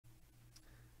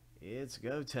It's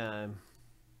go time.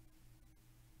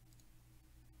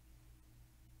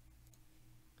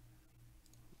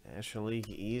 National League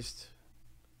East.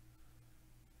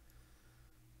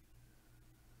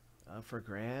 Up for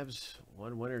grabs.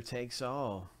 One winner takes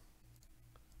all.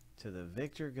 To the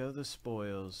victor go the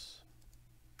spoils.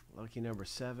 Lucky number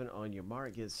 7 on your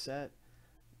mark. Get set.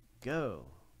 Go.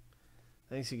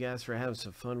 Thanks you guys for having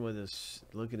some fun with us.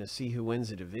 Looking to see who wins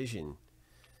the division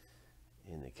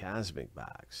in the Cosmic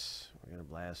Box. We're going to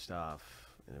blast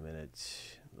off in a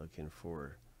minute. Looking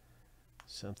for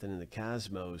something in the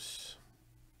Cosmos.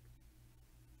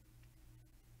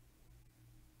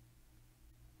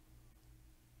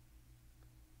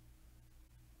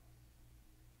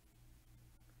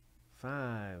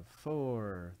 Five,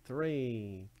 4,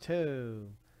 3, 2,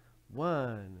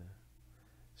 1.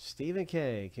 Stephen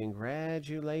K,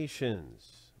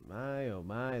 congratulations. My, oh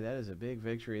my, that is a big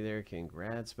victory there.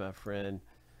 Congrats, my friend.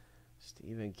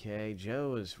 Stephen K.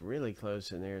 Joe was really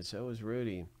close in there, and so was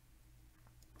Rudy.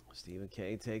 Stephen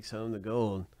K takes home the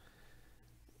gold.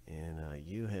 And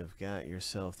you have got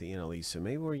yourself the NL East. So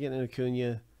maybe we're getting an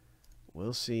Acuna.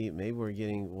 We'll see. Maybe we're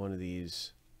getting one of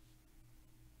these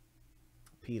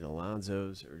Pete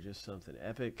Alonso's or just something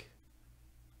epic.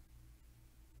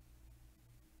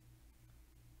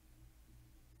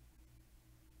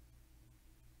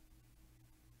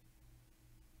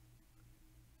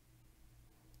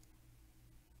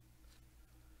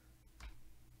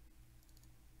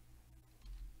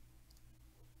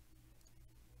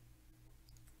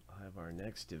 I'll have our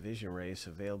next division race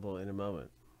available in a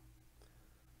moment.